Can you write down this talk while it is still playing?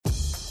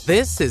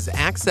This is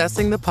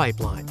Accessing the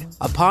Pipeline,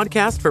 a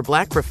podcast for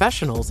Black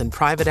professionals in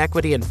private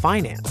equity and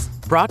finance,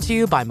 brought to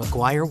you by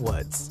McGuire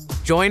Woods.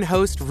 Join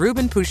host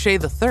Ruben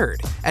Pouchet III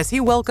as he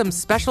welcomes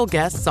special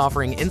guests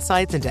offering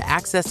insights into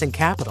accessing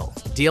capital,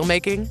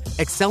 deal-making,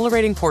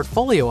 accelerating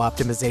portfolio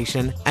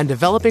optimization, and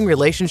developing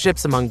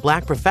relationships among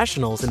Black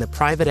professionals in the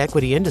private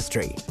equity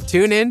industry.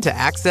 Tune in to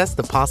access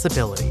the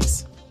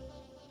possibilities.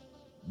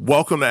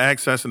 Welcome to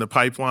Accessing the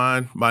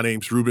Pipeline. My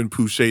name's Ruben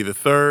Pouchet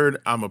III.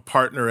 I'm a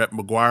partner at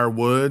McGuire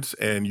Woods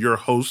and your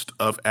host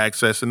of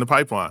Accessing the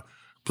Pipeline.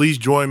 Please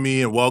join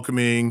me in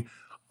welcoming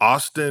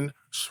Austin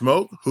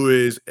Smoak, who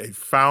is a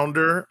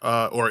founder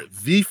or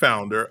the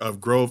founder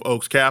of Grove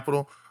Oaks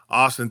Capital.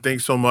 Austin,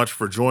 thanks so much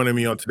for joining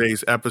me on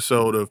today's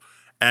episode of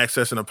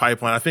Accessing the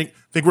Pipeline. I think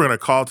we're going to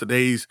call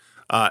today's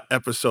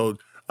episode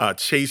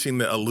Chasing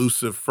the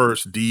Elusive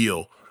First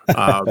Deal.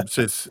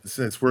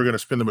 Since we're going to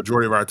spend the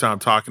majority of our time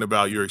talking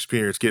about your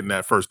experience getting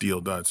that first deal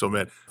done. So,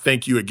 man,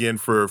 thank you again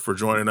for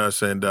joining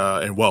us and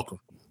welcome.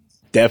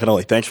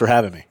 Definitely. Thanks for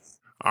having me.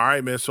 All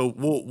right, man. So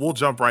we'll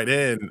jump right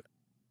in.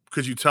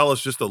 Could you tell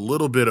us just a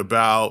little bit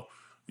about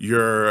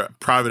your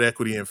private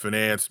equity and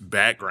finance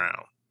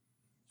background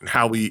and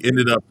how we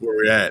ended up where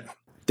we're at?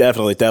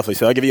 Definitely.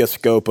 So I'll give you a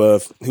scope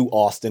of who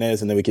Austin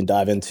is, and then we can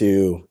dive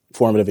into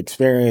formative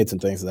experience and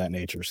things of that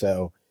nature.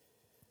 So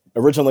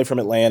originally from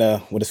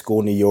Atlanta, went to school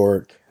in New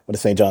York, went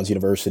to St. John's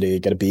University,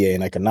 got a BA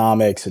in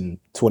economics in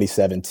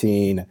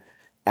 2017.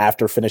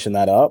 After finishing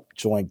that up,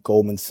 joined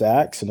Goldman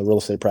Sachs in the real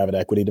estate private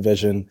equity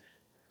division.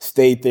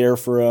 Stayed there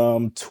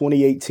from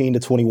 2018 to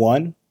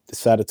 21.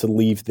 Decided to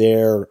leave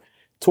there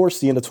towards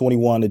the end of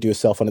 21 to do a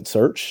self-funded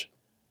search.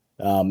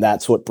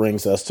 That's what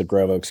brings us to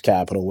Grove Oaks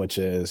Capital, which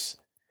is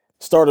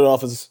started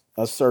off as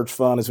a search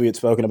fund, as we had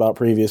spoken about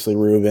previously,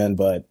 Ruben,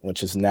 but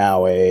which is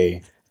now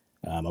I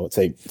would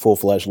say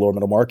full-fledged lower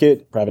middle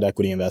market private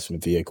equity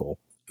investment vehicle.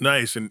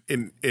 Nice. And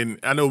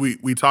I know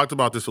we talked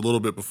about this a little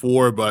bit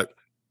before, but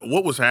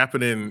what was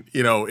happening,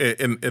 in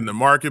the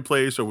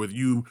marketplace or with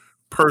you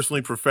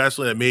personally,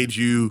 professionally, that made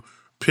you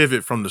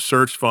pivot from the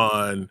search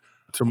fund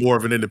to more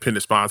of an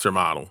independent sponsor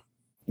model?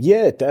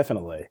 Yeah,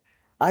 definitely.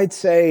 I'd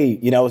say,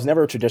 I was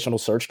never a traditional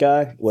search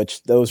guy,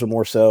 which those are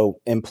more so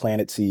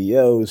implanted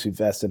CEOs who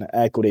vest in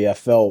equity. I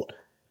felt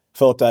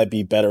I'd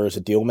be better as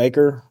a deal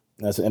maker.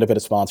 As an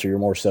independent sponsor, you're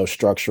more so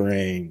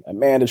structuring a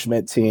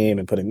management team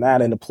and putting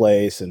that into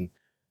place. And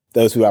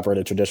those who operate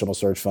a traditional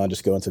search fund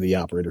just go into the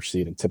operator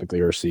seat and typically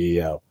are a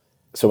CEO.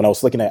 So when I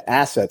was looking at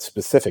assets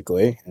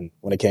specifically, and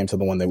when it came to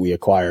the one that we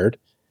acquired,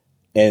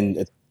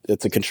 and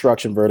it's a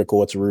construction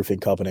vertical, it's a roofing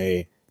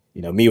company,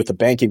 me with the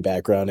banking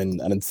background,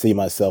 and I didn't see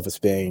myself as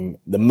being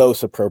the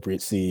most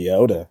appropriate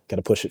CEO to kind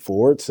of push it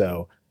forward.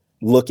 So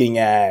looking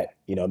at,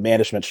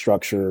 management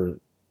structure,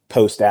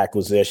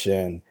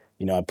 post-acquisition,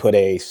 I put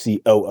a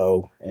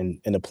COO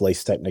into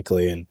place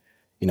technically, and,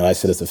 I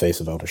sit as the face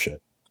of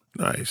ownership.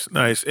 Nice.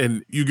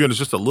 And you give us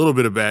just a little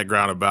bit of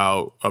background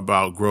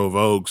about Grove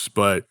Oaks,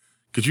 but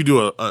could you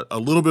do a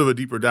little bit of a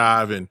deeper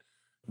dive in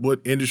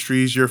what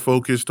industries you're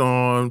focused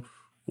on?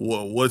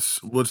 What's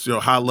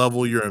high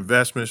level, your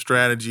investment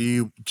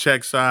strategy,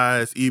 check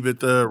size,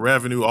 EBITDA,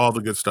 revenue, all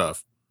the good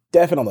stuff?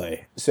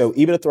 Definitely. So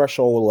EBITDA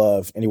threshold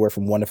of anywhere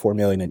from 1 to 4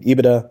 million in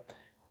EBITDA.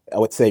 I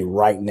would say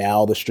right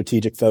now the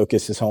strategic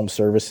focus is home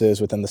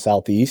services within the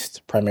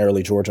Southeast,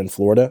 primarily Georgia and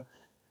Florida.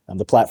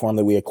 The platform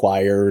that we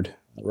acquired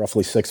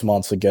roughly 6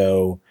 months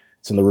ago,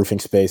 it's in the roofing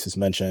space, as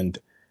mentioned,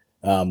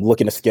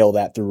 looking to scale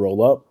that through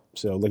roll-up.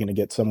 So looking to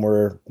get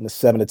somewhere in the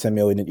 7 to 10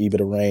 million in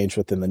EBITDA range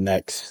within the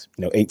next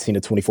 18 to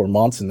 24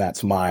 months. And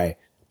that's my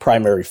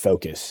primary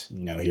focus,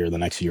 here the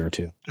next year or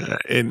two.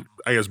 And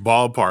I guess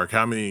ballpark,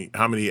 how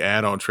many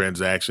add-on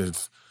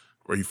transactions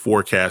are you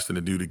forecasting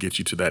to do to get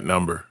you to that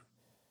number?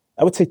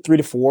 I would say 3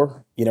 to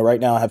 4.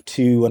 Right now I have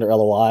 2 under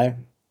LOI.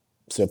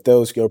 So if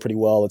those go pretty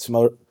well, it's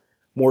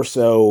more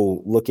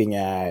so looking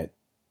at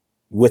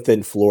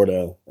within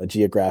Florida, a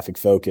geographic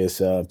focus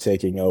of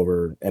taking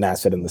over an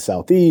asset in the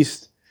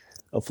Southeast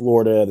of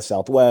Florida, the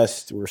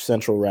Southwest. We're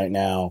central right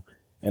now,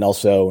 and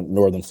also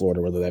Northern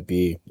Florida, whether that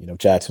be,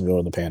 Jacksonville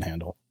or the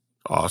Panhandle.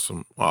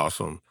 Awesome.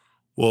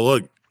 Well,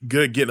 look,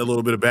 good getting a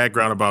little bit of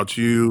background about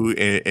you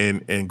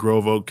and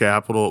Grove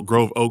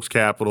Oaks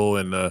Capital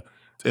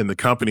and the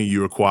company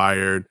you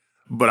acquired.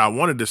 But I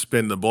wanted to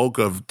spend the bulk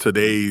of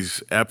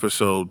today's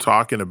episode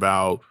talking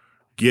about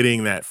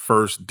getting that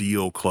first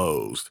deal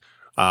closed.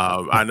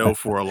 I know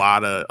for a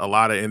lot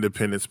of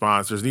independent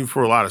sponsors, and even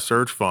for a lot of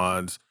search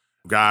funds,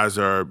 guys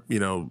are,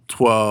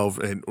 12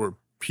 or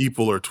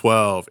people are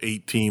 12,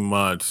 18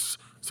 months,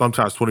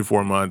 sometimes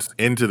 24 months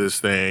into this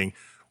thing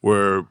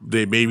where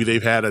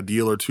they've had a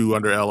deal or two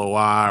under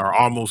LOI or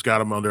almost got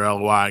them under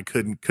LOI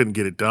and couldn't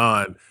get it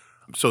done.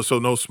 So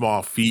no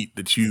small feat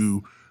that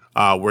you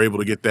were able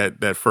to get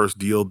that first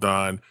deal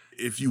done.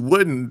 If you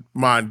wouldn't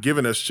mind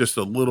giving us just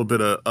a little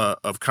bit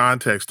of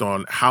context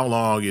on how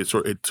long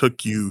it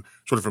took you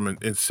sort of from an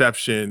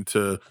inception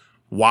to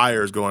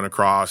wires going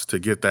across to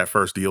get that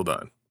first deal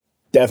done.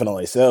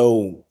 Definitely.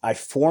 So I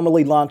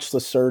formally launched the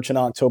search in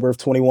October of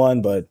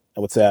 21, but I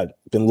would say I've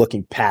been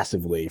looking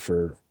passively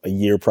for a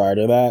year prior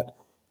to that.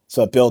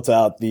 So I built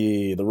out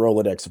the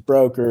Rolodex of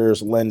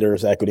brokers,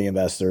 lenders, equity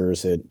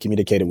investors, and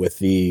communicated with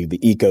the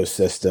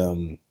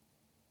ecosystem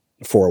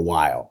for a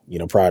while,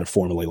 prior to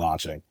formally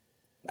launching.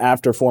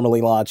 After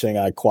formally launching,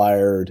 I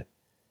acquired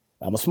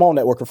a small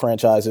network of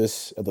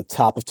franchises at the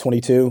top of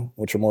 22,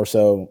 which are more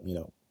so,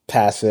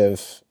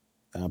 passive,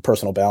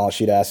 personal balance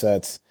sheet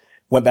assets.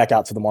 Went back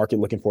out to the market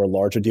looking for a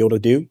larger deal to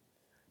do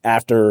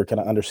after kind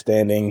of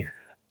understanding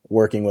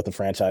working with the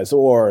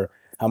franchisor,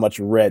 how much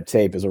red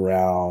tape is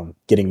around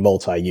getting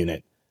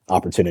multi-unit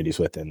opportunities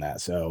within that.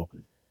 So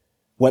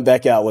went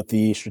back out with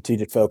the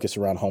strategic focus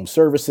around home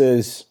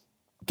services,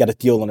 got a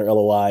deal under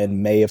LOI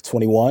in May of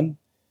 21.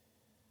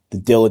 The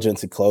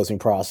diligence and closing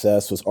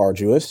process was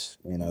arduous.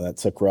 That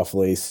took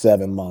roughly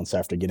 7 months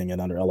after getting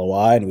it under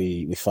LOI, and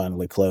we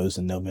finally closed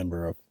in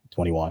November of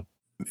 21.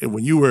 And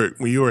when you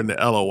were in the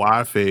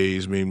LOI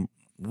phase, I mean,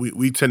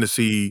 we tend to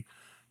see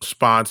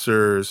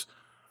sponsors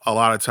a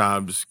lot of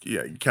times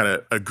kind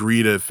of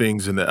agree to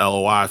things in the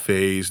LOI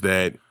phase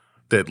that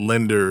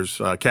lenders,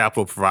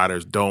 capital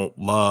providers don't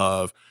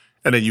love,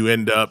 and then you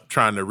end up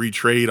trying to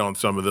retrade on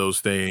some of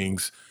those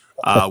things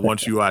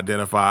once you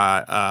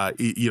identify,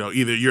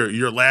 either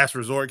your last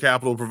resort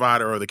capital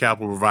provider or the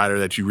capital provider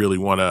that you really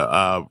want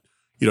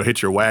to,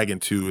 hit your wagon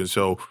to. And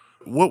so,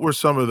 what were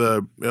some of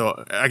the,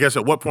 I guess,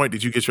 at what point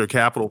did you get your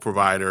capital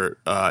provider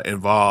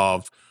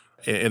involved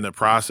in the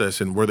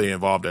process, and were they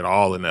involved at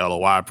all in the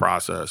LOI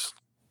process?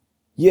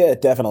 Yeah,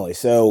 definitely.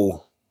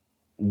 So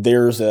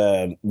there's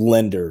a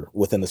lender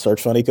within the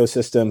search fund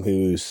ecosystem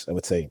who's, I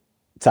would say,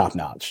 top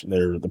notch.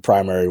 They're the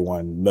primary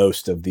one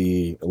most of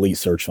the elite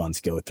search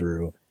funds go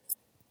through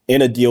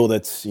in a deal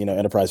that's,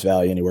 enterprise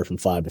value anywhere from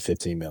 5 to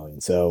 15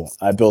 million. So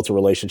I built a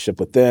relationship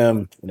with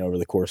them, over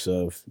the course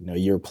of, a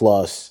year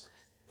plus,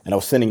 and I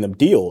was sending them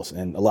deals.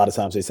 And a lot of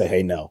times they say,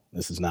 hey, no,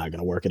 this is not going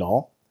to work at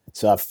all.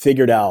 So I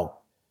figured out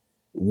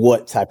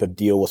what type of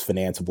deal was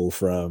financeable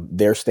from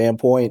their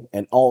standpoint.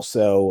 And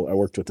also I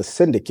worked with a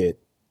syndicate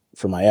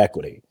for my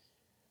equity.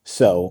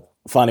 So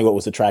finding what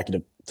was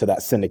attractive to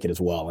that syndicate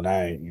as well. And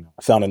I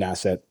found an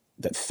asset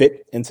that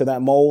fit into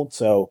that mold.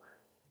 So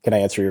can I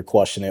answer your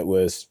question? It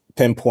was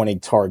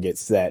pinpointing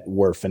targets that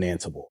were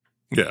financeable.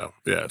 Yeah.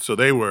 So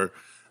they were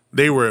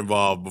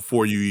involved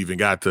before you even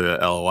got to the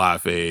LOI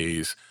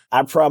phase.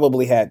 I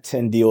probably had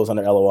 10 deals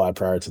under LOI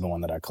prior to the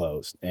one that I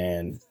closed.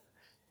 And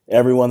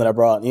everyone that I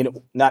brought,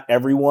 not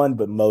everyone,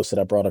 but most that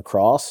I brought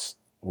across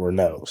were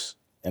no's.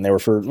 And they were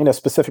for,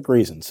 specific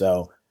reasons.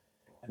 So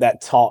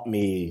that taught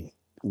me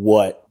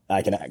what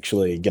I can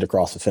actually get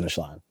across the finish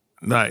line.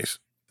 Nice.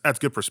 That's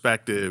good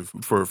perspective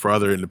for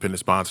other independent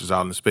sponsors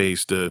out in the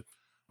space. A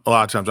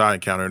lot of times I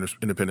encounter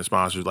independent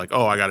sponsors like,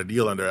 oh, I got a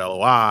deal under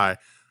LOI.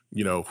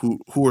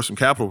 Who are some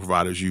capital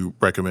providers you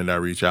recommend I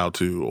reach out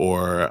to,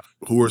 or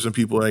who are some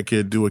people that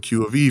could do a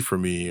Q of E for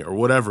me, or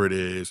whatever it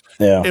is.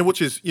 Yeah. And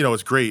which is,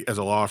 it's great as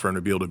a law firm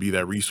to be able to be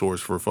that resource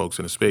for folks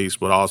in the space,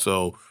 but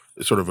also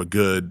sort of a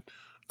good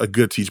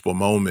teachable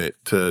moment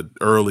to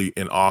early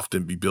and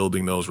often be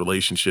building those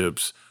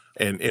relationships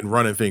and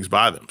running things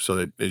by them, so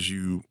that as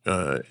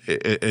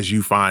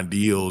you find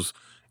deals,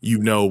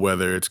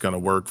 whether it's going to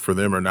work for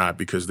them or not,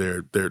 because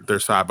they're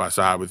side by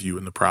side with you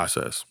in the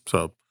process.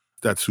 So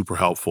that's super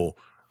helpful.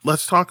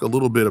 Let's talk a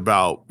little bit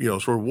about,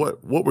 sort of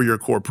what were your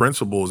core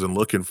principles in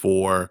looking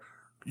for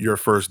your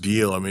first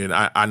deal? I mean,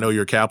 I know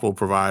your capital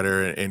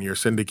provider and your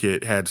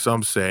syndicate had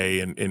some say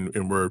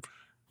and were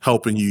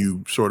helping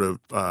you sort of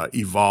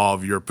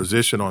evolve your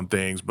position on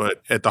things.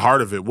 But at the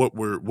heart of it, what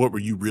were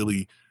you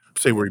really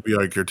say would be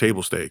like your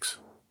table stakes?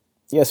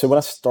 Yeah. So when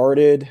I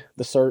started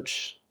the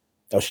search,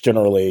 I was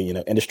generally,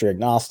 industry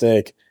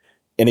agnostic.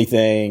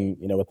 Anything,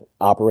 with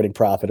operating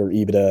profit or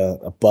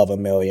EBITDA above $1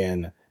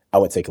 million, I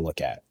would take a look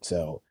at.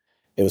 So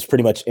it was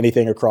pretty much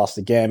anything across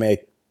the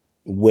gamut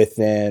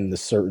within the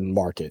certain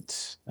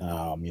markets.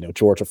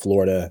 Georgia,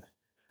 Florida,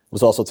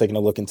 was also taking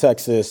a look in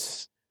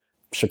Texas,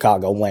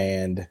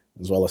 Chicagoland,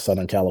 as well as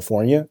Southern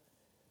California.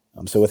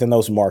 So within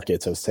those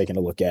markets, I was taking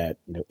a look at,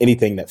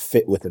 anything that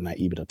fit within that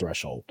EBITDA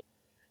threshold.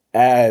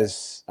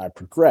 As I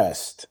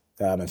progressed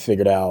and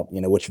figured out,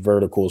 which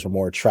verticals were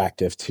more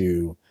attractive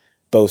to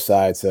both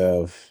sides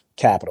of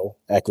capital,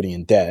 equity,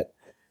 and debt,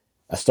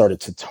 I started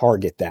to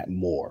target that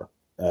more.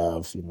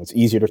 It's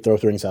easier to throw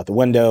things out the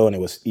window, and it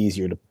was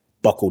easier to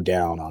buckle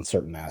down on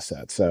certain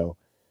assets. So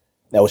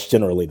that was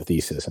generally the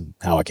thesis and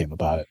how I came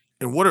about it.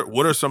 And what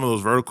are some of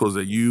those verticals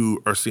that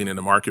you are seeing in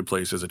the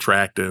marketplace as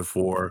attractive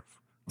for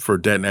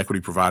debt and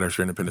equity providers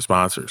for independent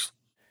sponsors?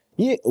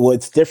 Yeah, well,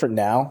 it's different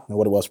now than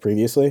what it was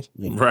previously.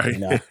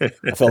 Right.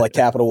 I feel like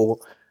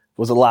capital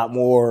was a lot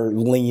more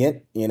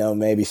lenient,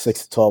 maybe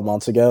 6 to 12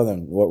 months ago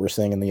than what we're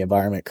seeing in the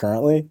environment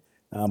currently.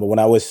 But when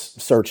I was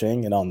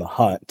searching and on the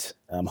hunt,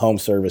 home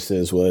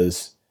services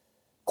was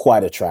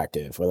quite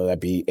attractive, whether that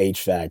be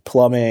HVAC,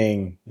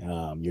 plumbing,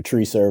 your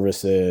tree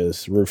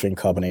services, roofing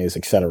companies,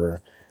 et cetera.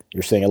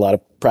 You're seeing a lot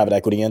of private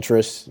equity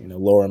interests,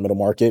 lower and middle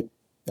market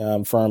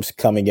firms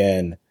coming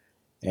in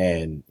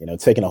and,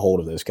 taking a hold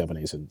of those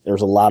companies. And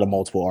there's a lot of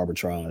multiple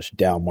arbitrage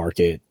down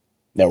market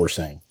that we're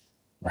seeing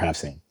or have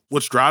seen.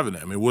 What's driving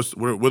that? I mean, what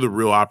are the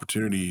real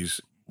opportunities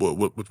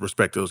with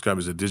respect to those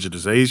companies? Is it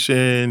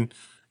digitization?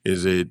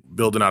 Is it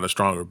building out a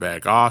stronger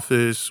back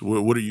office?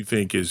 What do you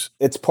think is?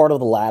 It's part of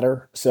the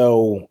latter.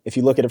 So if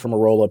you look at it from a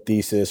roll-up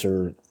thesis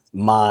or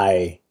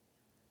my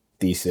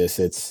thesis,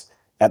 it's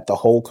at the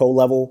whole co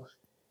level,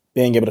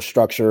 being able to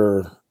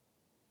structure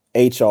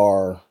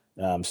HR,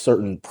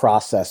 certain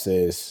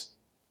processes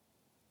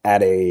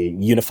at a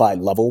unified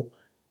level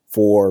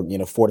for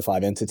 4 to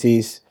 5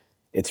 entities.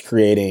 It's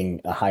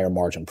creating a higher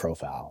margin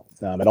profile,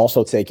 and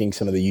also taking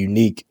some of the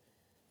unique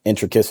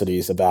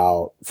intricacies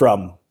about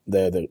from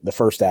the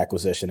first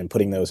acquisition and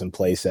putting those in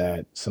place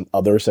at some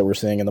others that we're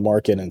seeing in the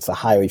market. And it's a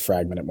highly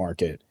fragmented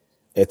market.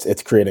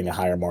 It's creating a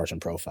higher margin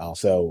profile.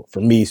 So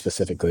for me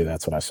specifically,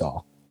 that's what I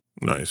saw.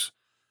 Nice.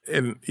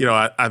 And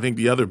I think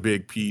the other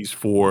big piece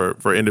for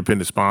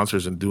independent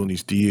sponsors and doing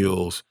these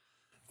deals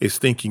is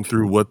thinking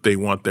through what they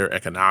want their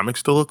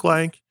economics to look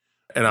like.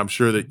 And I'm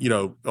sure that,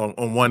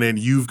 on one end,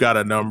 you've got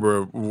a number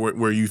of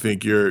where you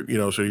think so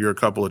you're a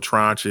couple of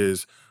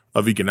tranches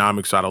of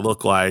economics ought to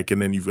look like.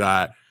 And then you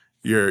got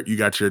your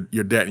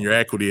debt and your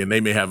equity, and they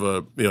may have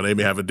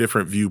a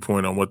different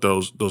viewpoint on what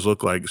those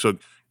look like. So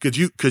could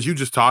you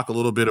just talk a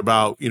little bit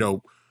about,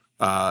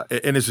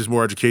 and this is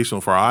more educational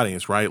for our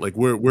audience, right? Like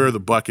where are the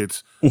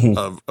buckets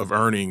of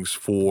earnings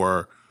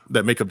for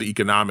that make up the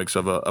economics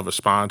of a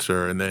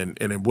sponsor, and then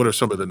what are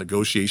some of the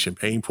negotiation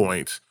pain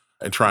points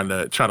and trying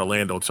to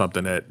land on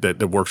something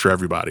that works for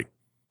everybody?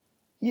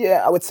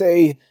 Yeah, I would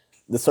say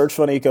the search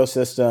fund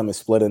ecosystem is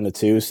split into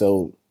two.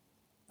 So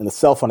in the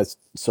self-funded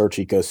search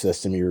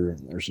ecosystem,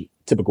 there's a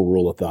typical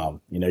rule of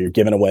thumb. You're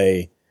giving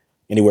away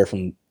anywhere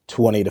from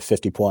 20 to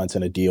 50 points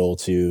in a deal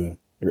to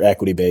your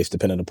equity base,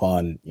 depending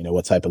upon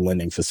what type of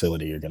lending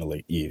facility you're going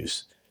to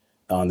use.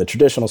 On the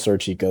traditional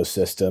search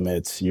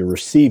ecosystem, you're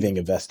receiving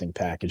a vesting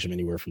package of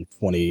anywhere from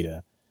 20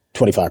 to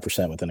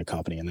 25% within a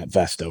company, and that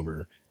vests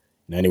over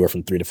anywhere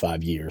from 3 to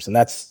 5 years. And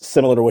that's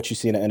similar to what you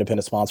see in an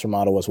independent sponsor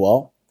model as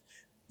well.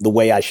 The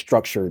way I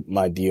structured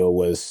my deal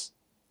was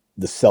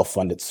the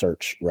self-funded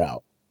search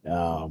route.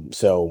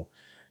 So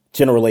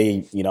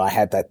generally, I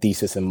had that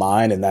thesis in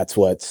mind, and that's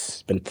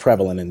what's been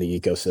prevalent in the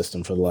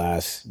ecosystem for the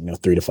last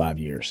 3 to 5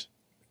 years.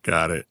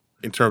 Got it.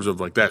 In terms of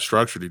like that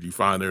structure, did you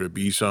find there to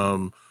be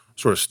some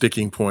sort of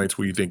sticking points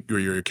where you think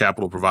your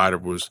capital provider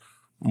was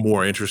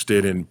more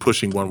interested in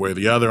pushing one way or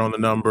the other on the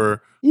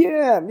number?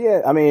 Yeah.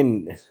 I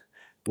mean,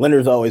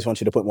 lenders always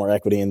want you to put more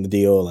equity in the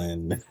deal,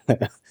 and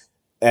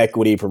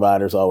equity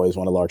providers always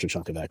want a larger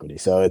chunk of equity.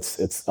 So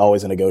it's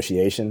always a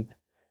negotiation.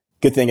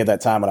 Good thing at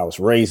that time when I was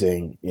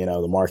raising,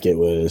 the market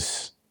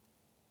was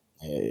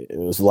a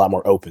lot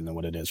more open than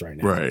what it is right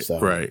now. Right. So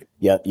right.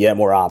 Yeah, you have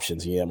more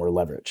options, you have more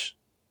leverage.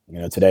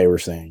 Today we're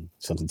seeing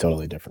something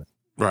totally different.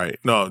 Right.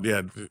 No,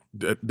 yeah,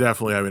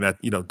 definitely. I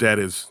mean, debt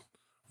is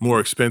more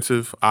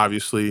expensive,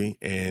 obviously,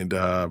 and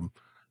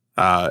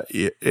I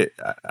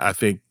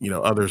think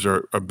others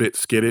are a bit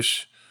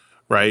skittish,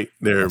 right?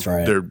 That's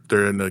right.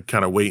 They're in the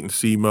kind of wait and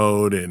see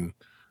mode and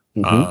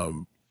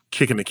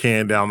kicking the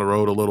can down the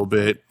road a little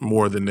bit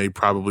more than they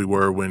probably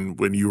were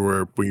when you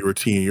were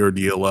teeing your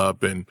deal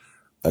up. And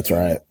that's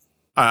right.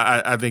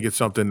 I think it's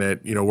something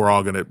that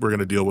we're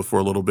gonna deal with for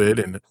a little bit,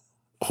 and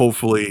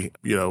hopefully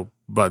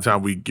by the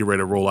time we get ready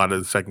to roll out of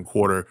the second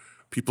quarter,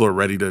 people are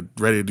ready to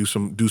do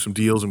some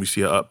deals, and we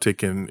see an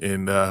uptick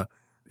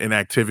in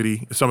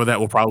activity. Some of that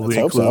will probably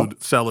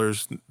include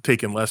sellers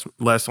taking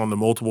less on the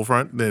multiple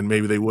front than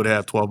maybe they would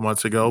have 12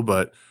 months ago.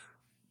 But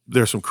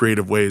there's some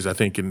creative ways, I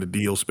think, in the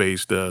deal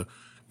space to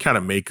kind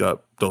of make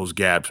up those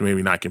gaps.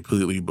 Maybe not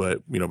completely,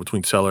 but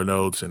between seller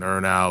notes and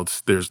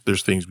earnouts,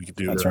 there's things we could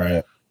do. That's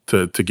right.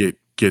 To get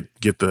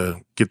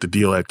the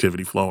deal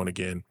activity flowing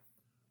again.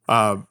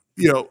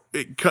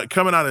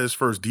 Coming out of this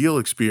first deal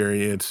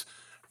experience,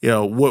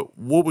 what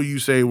would you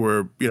say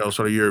were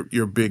sort of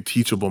your big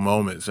teachable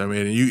moments? I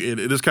mean,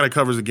 this kind of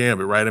covers the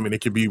gambit, right? I mean,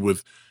 it could be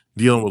with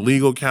dealing with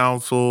legal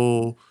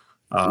counsel,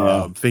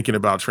 thinking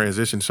about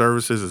transition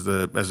services as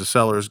the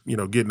sellers,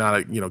 getting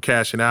out of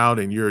cashing out,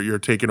 and you're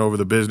taking over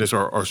the business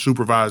or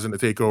supervising to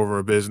take over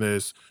a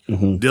business,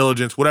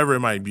 diligence, whatever it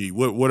might be.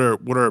 What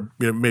are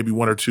maybe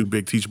one or two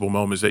big teachable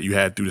moments that you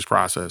had through this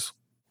process?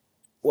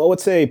 Well, I would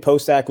say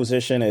post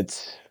acquisition,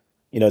 it's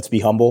be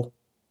humble.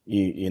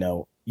 You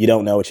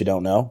don't know what you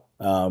don't know.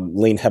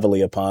 Lean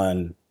heavily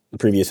upon the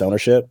previous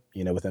ownership,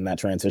 within that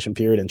transition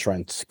period, and try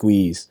and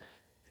squeeze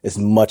as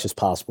much as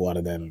possible out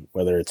of them,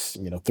 whether it's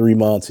 3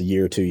 months, a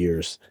year, 2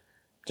 years.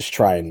 Just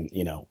try and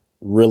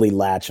really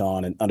latch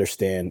on and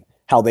understand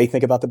how they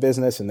think about the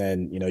business, and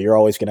then you're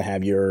always going to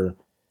have your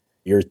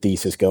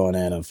thesis going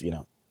in of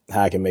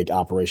how I can make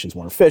operations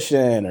more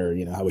efficient, or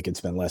how we can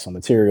spend less on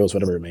materials,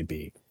 whatever it may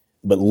be.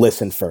 But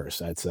listen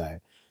first, I'd say.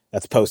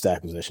 That's post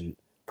acquisition.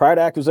 Prior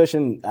to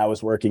acquisition, I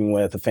was working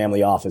with a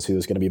family office who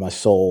was going to be my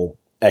sole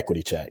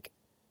equity check.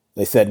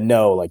 They said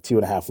no like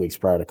 2.5 weeks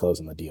prior to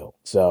closing the deal.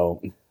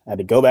 So I had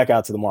to go back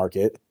out to the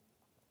market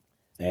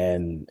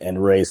and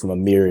raise from a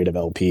myriad of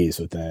LPs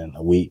within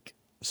a week.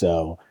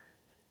 So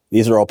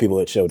these are all people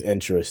that showed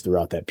interest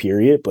throughout that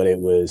period, but it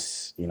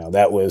was,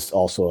 that was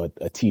also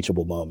a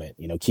teachable moment.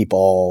 Keep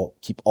all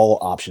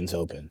options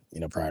open,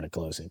 prior to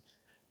closing.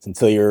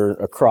 Until you're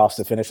across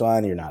the finish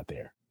line, you're not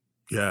there.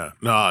 Yeah,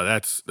 no,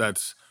 that's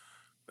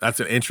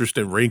an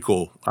interesting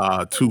wrinkle.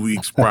 2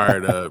 weeks prior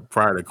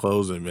to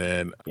closing,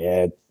 man.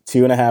 Yeah,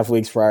 2.5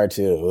 weeks prior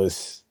to, it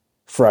was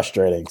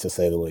frustrating to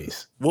say the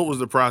least. What was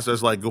the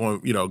process like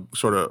going,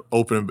 sort of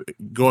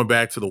going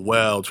back to the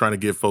well, trying to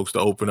get folks to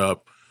open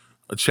up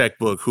a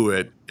checkbook who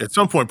had at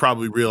some point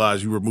probably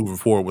realized you were moving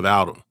forward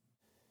without them?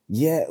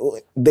 Yeah,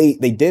 they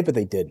did, but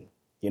they didn't.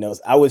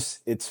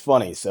 It's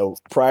funny. So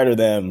prior to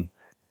them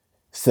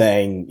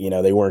saying,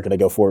 they weren't going to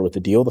go forward with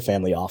the deal, the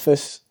family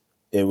office,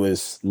 it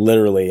was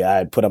literally, I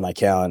had put on my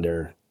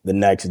calendar the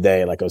next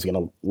day, like I was going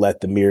to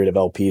let the myriad of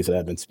LPs that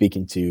I've been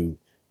speaking to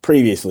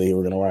previously who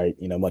were going to write,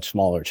 much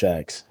smaller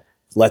checks,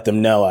 let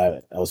them know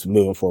I was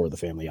moving forward with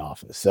the family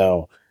office.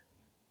 So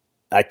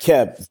I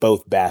kept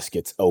both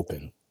baskets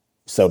open,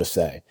 so to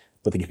say,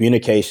 but the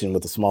communication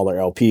with the smaller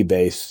LP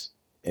base,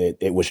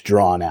 it was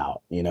drawn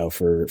out,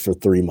 for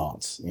 3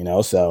 months,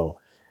 So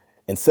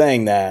in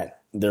saying that,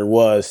 there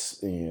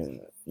was,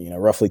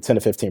 roughly 10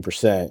 to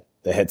 15%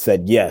 that had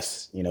said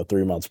yes,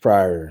 3 months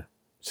prior,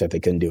 said they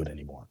couldn't do it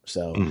anymore.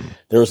 So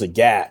there was a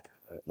gap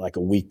like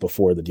a week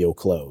before the deal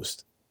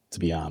closed, to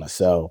be honest.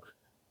 So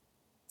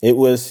it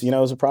was, it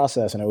was a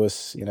process, and it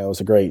was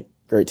a great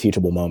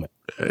teachable moment.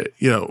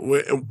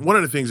 One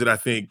of the things that I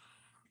think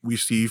we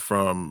see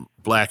from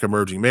Black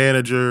emerging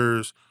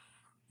managers,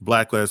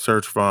 Black-led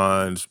search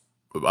funds,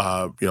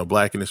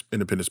 Black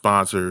independent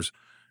sponsors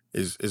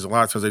is a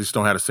lot of times they just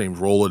don't have the same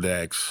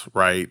Rolodex,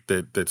 right,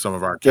 that some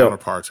of our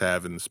counterparts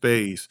have in the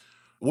space.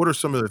 What are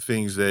some of the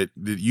things that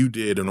you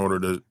did in order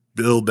to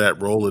build that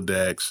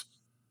Rolodex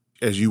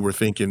as you were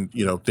thinking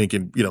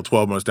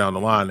 12 months down the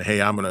line,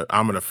 hey, I'm gonna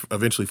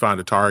eventually find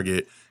a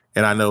target,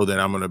 and I know that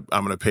I'm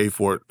gonna pay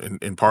for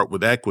it in part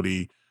with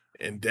equity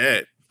and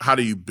debt. How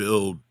do you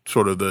build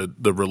sort of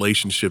the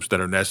relationships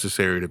that are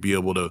necessary to be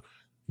able to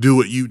do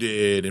what you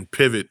did and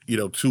pivot,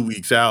 2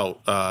 weeks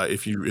out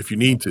if you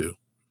need to?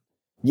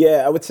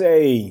 Yeah, I would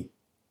say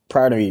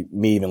prior to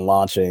me even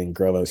launching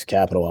Grove Oaks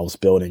Capital, I was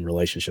building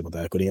relationship with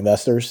equity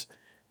investors.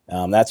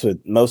 That's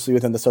mostly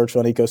within the search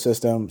fund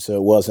ecosystem. So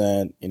it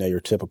wasn't,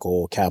 your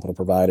typical capital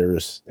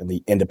providers in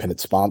the independent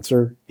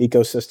sponsor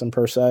ecosystem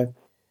per se,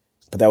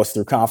 but that was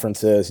through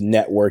conferences,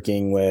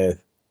 networking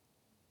with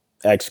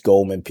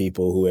ex-Goldman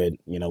people who had,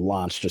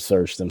 launched a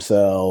search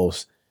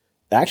themselves,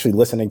 actually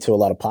listening to a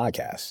lot of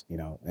podcasts,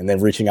 and then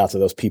reaching out to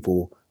those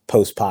people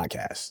post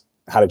podcast.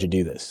 How did you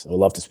do this? I would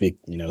love to speak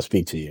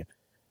to you.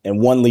 And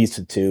one leads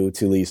to two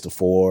leads to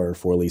four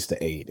leads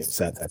to eight. It's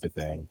that type of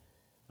thing.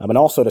 And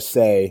also to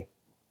say,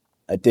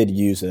 I did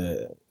use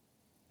a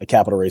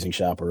capital raising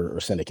shop or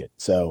syndicate.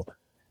 So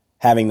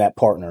having that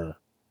partner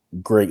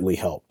greatly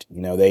helped.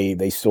 They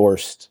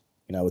sourced,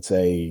 I would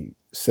say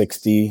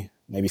 60,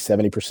 maybe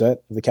 70% of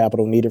the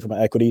capital needed from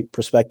an equity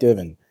perspective.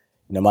 And,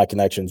 my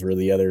connections were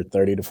the other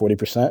 30 to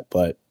 40%,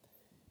 but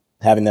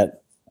having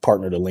that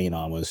partner to lean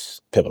on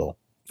was pivotal.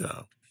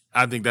 Yeah.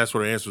 I think that's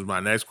what answers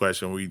my next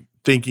question. We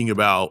thinking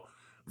about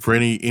for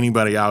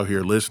anybody out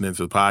here listening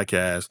to the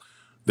podcast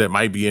that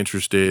might be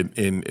interested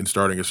in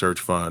starting a search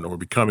fund or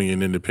becoming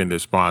an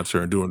independent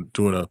sponsor and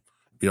doing a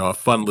a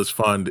fundless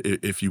fund,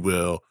 if you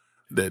will,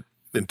 that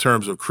in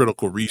terms of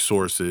critical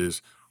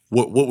resources,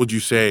 what would you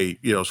say,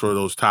 sort of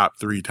those top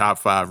 3, top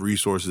 5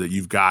 resources that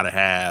you've got to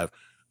have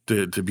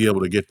to be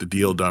able to get the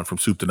deal done from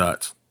soup to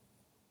nuts?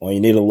 Well, you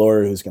need a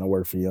lawyer who's going to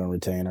work for you on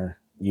retainer.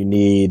 You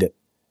need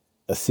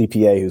a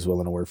CPA who's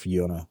willing to work for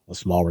you on a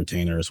small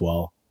retainer as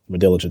well, from a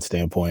diligence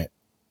standpoint.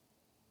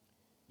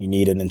 You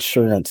need an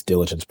insurance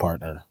diligence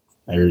partner.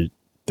 I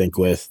think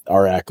with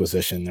our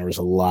acquisition, there was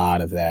a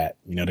lot of that,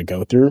 to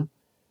go through.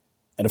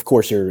 And of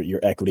course, your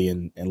equity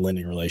and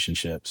lending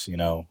relationships.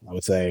 I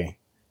would say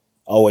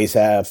always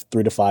have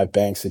 3 to 5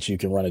 banks that you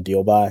can run a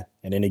deal by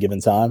at any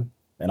given time,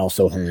 and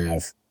also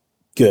have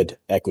good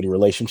equity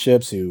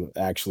relationships who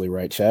actually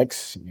write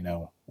checks,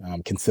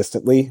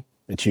 consistently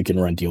that you can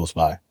run deals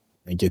by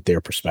and get their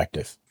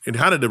perspective. And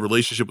how did the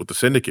relationship with the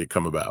syndicate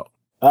come about?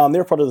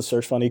 They're part of the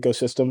search fund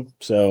ecosystem.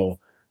 So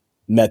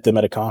met them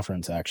at a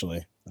conference,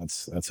 actually.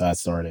 That's how it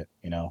started,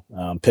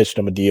 pitched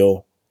them a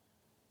deal.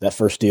 That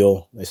first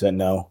deal, they said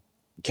no.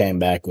 Came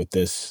back with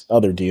this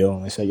other deal,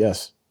 and they said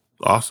yes.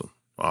 Awesome.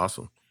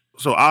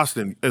 So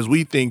Austin, as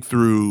we think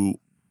through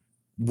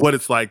what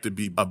it's like to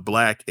be a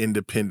Black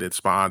independent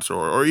sponsor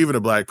or even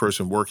a Black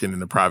person working in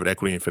the private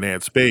equity and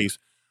finance space,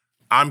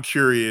 I'm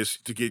curious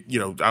to get,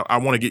 I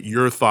want to get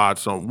your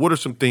thoughts on what are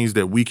some things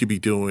that we could be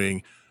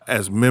doing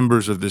as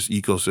members of this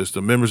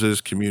ecosystem, members of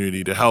this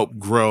community to help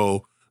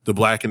grow the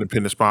Black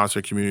independent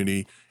sponsor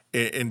community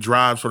and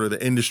drive sort of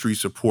the industry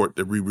support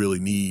that we really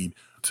need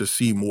to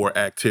see more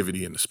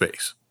activity in the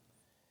space.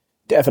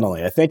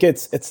 Definitely. I think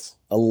it's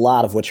a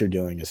lot of what you're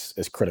doing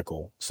is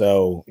critical.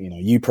 So,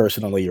 you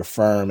personally, your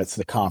firm, it's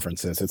the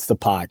conferences, it's the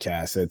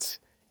podcasts, it's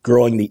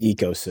growing the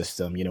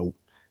ecosystem.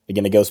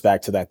 Again, it goes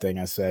back to that thing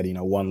I said,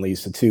 1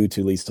 leads to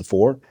two leads to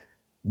four.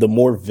 the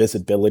more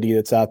visibility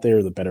that's out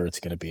there, the better it's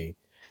going to be.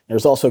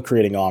 There's also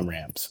creating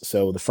on-ramps.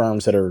 So the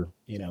firms that are,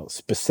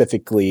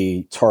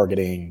 specifically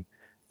targeting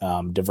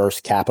diverse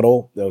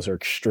capital, those are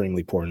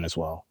extremely important as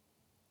well.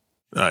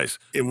 Nice.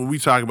 And when we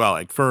talk about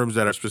like firms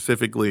that are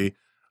specifically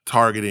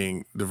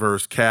targeting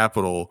diverse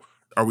capital,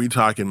 are we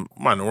talking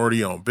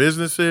minority owned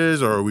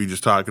businesses, or are we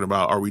talking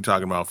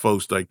about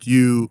folks like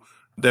you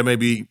that may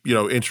be,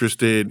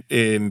 interested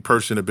in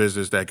person to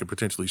business that could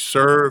potentially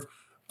serve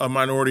a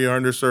minority or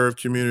underserved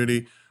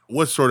community?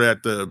 What's sort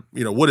of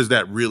what does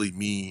that really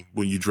mean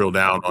when you drill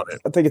down on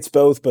it? I think it's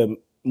both, but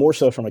more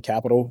so from a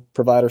capital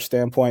provider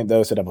standpoint,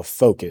 those that have a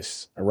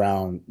focus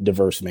around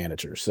diverse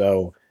managers.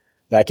 So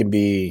that can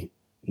be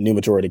New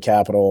Majority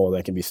Capital,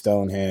 that can be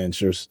Stonehenge.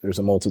 There's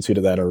a multitude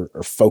of that are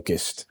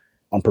focused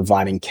on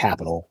providing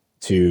capital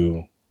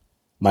to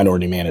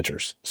minority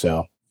managers.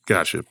 So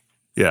Gotcha.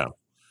 Yeah.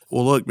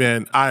 Well, look,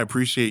 man, I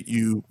appreciate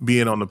you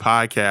being on the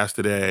podcast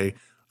today.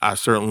 I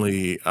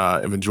certainly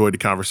have enjoyed the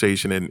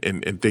conversation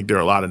and think there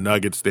are a lot of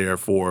nuggets there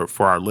for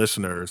our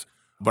listeners.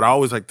 But I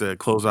always like to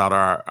close out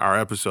our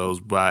episodes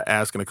by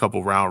asking a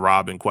couple round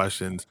robin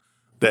questions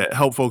that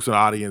help folks in the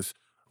audience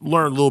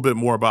learn a little bit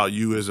more about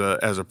you as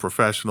a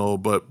professional,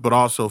 but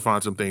also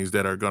find some things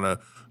that are going to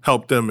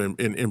help them and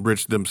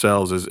enrich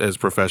themselves as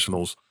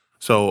professionals.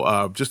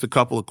 So just a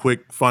couple of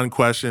quick, fun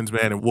questions,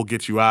 man, and we'll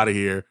get you out of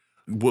here.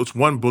 What's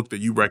one book that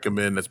you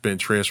recommend that's been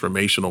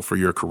transformational for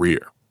your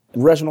career?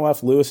 Reginald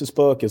F. Lewis's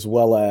book, as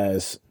well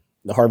as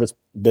the Harvard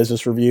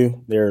Business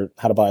Review, their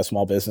How to Buy a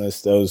Small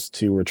Business, those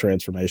two were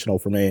transformational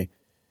for me.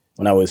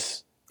 When I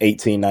was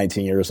 18,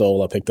 19 years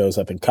old, I picked those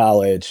up in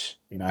college.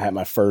 I had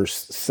my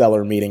first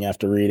seller meeting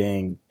after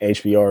reading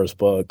HBR's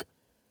book.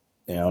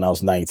 When I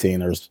was 19,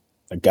 there was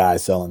a guy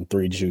selling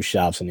 3 juice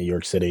shops in New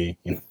York City.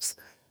 It's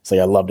like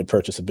I'd love to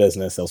purchase a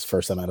business. That was the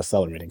first time I had a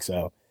seller meeting.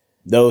 So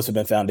those have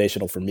been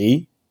foundational for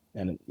me.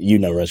 And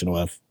Reginald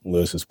F.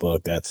 Lewis's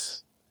book,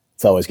 it's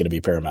always going to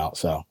be paramount.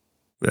 So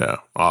yeah,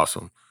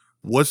 awesome.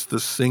 What's the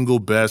single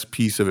best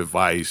piece of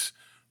advice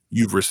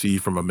you've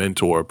received from a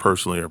mentor,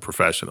 personally or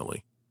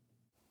professionally?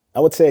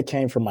 I would say it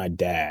came from my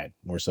dad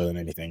more so than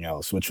anything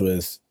else, which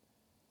was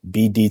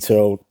be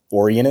detail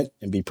oriented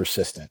and be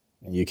persistent,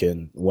 and you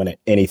can win at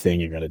anything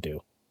you're going to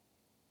do.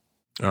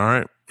 All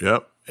right.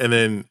 Yep. And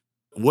then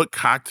what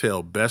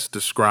cocktail best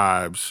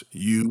describes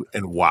you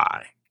and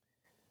why?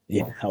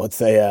 Yeah, I would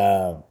say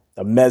a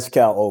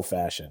mezcal old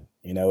fashioned.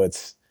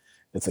 It's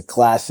a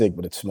classic,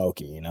 but it's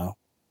smoky.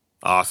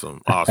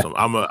 Awesome.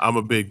 I'm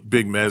a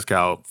big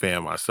mezcal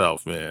fan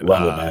myself, man.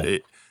 Love it, man.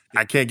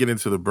 I can't get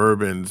into the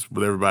bourbons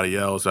with everybody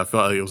else. I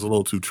felt like it was a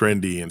little too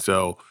trendy, and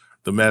so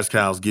the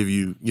mezcals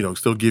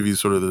still give you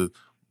sort of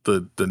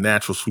the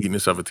natural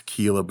sweetness of a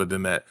tequila, but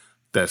then that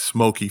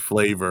smoky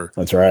flavor.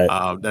 That's right.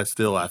 That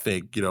still, I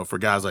think, for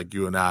guys like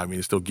you and I mean,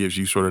 it still gives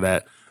you sort of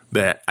that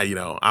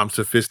I'm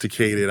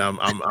sophisticated. I'm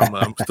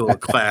still a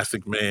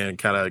classic man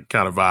kind of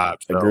vibe.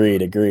 So.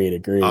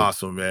 Agreed.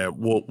 Awesome, man.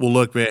 Well,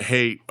 look, man.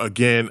 Hey,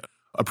 again,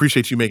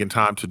 appreciate you making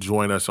time to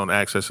join us on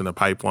Accessing the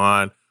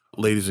Pipeline.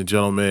 Ladies and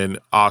gentlemen,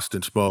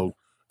 Austin Smoak,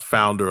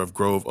 founder of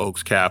Grove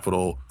Oaks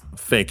Capital.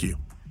 Thank you.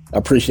 I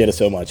appreciate it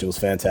so much. It was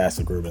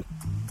fantastic, Ruben.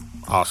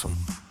 Awesome.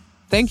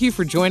 Thank you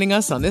for joining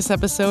us on this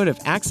episode of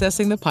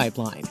Accessing the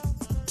Pipeline.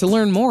 To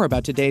learn more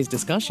about today's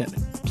discussion,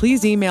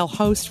 please email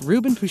host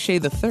Ruben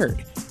Pouchet III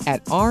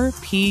at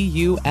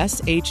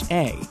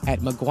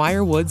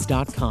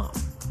rpusha@mcguirewoods.com.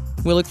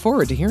 We look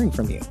forward to hearing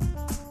from you.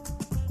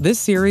 This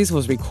series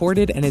was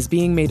recorded and is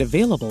being made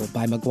available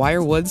by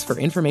McGuire Woods for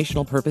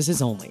informational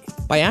purposes only.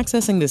 By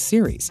accessing this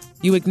series,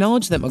 you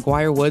acknowledge that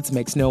McGuire Woods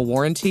makes no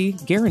warranty,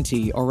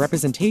 guarantee, or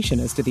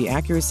representation as to the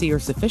accuracy or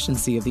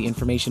sufficiency of the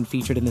information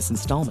featured in this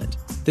installment.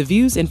 The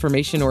views,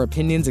 information, or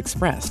opinions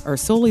expressed are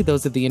solely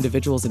those of the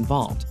individuals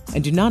involved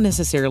and do not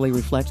necessarily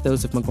reflect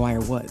those of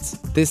McGuire Woods.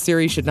 This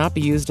series should not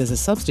be used as a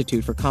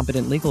substitute for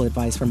competent legal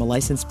advice from a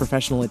licensed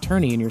professional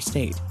attorney in your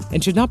state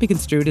and should not be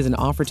construed as an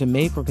offer to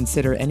make or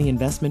consider any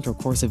investment or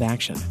course of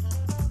action.